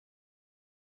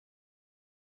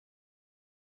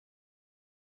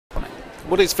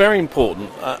Well, it's very important.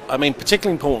 I mean,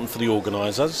 particularly important for the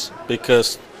organisers,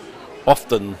 because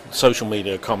often social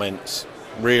media comments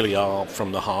really are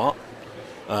from the heart,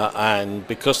 and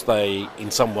because they,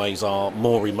 in some ways, are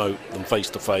more remote than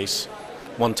face-to-face,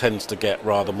 one tends to get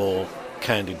rather more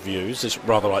candid views. It's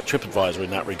rather like TripAdvisor in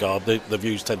that regard. The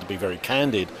views tend to be very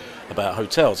candid about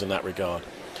hotels in that regard,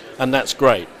 and that's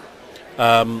great.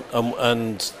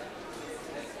 And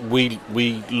we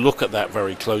look at that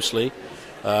very closely.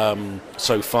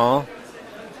 So far,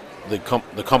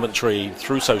 the commentary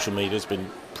through social media has been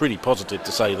pretty positive,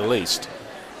 to say the least.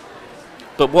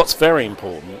 But what's very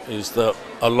important is that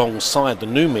alongside the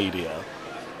new media,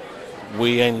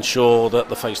 we ensure that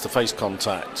the face-to-face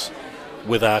contact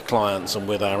with our clients and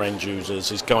with our end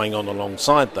users is going on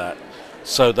alongside that,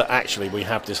 so that actually we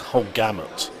have this whole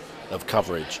gamut of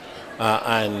coverage.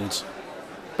 And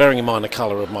bearing in mind the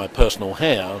colour of my personal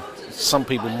hair, some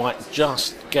people might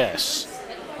just guess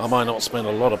I might not spend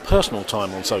a lot of personal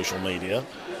time on social media.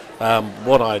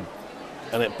 But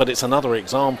it's another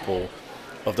example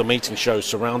of the meeting show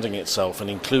surrounding itself and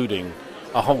including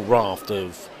a whole raft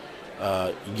of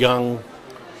young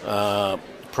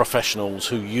professionals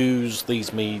who use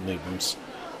these mediums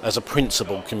as a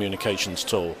principal communications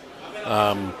tool,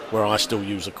 where I still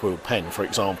use a quill pen, for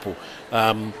example.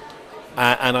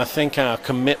 And I think our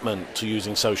commitment to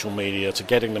using social media, to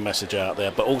getting the message out there,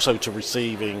 but also to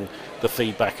receiving the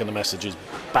feedback and the messages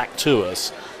back to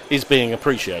us, is being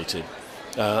appreciated.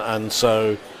 And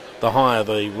so the higher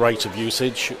the rate of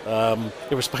usage,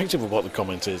 irrespective of what the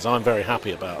comment is, I'm very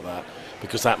happy about that,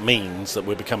 because that means that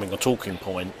we're becoming a talking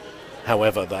point,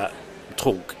 however that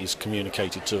talk is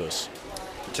communicated to us.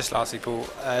 Just lastly, Paul,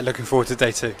 looking forward to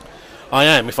day 2. I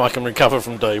am, if I can recover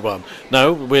from day 1.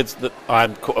 No,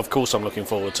 of course I'm looking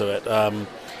forward to it.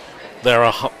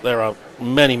 There are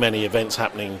many events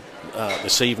happening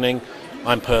this evening.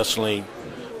 I'm personally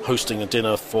hosting a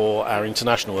dinner for our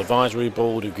International Advisory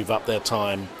Board, who give up their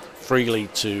time freely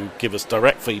to give us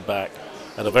direct feedback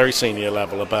at a very senior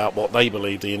level about what they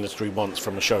believe the industry wants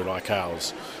from a show like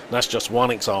ours. And that's just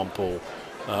one example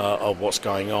of what's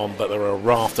going on, but there are a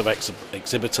raft of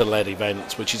exhibitor-led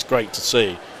events, which is great to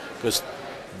see, because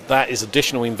that is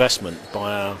additional investment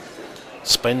by our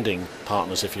spending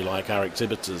partners, if you like, our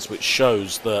exhibitors, which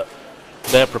shows that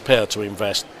they're prepared to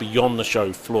invest beyond the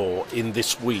show floor in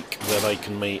this week where they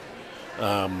can meet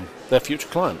their future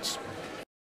clients.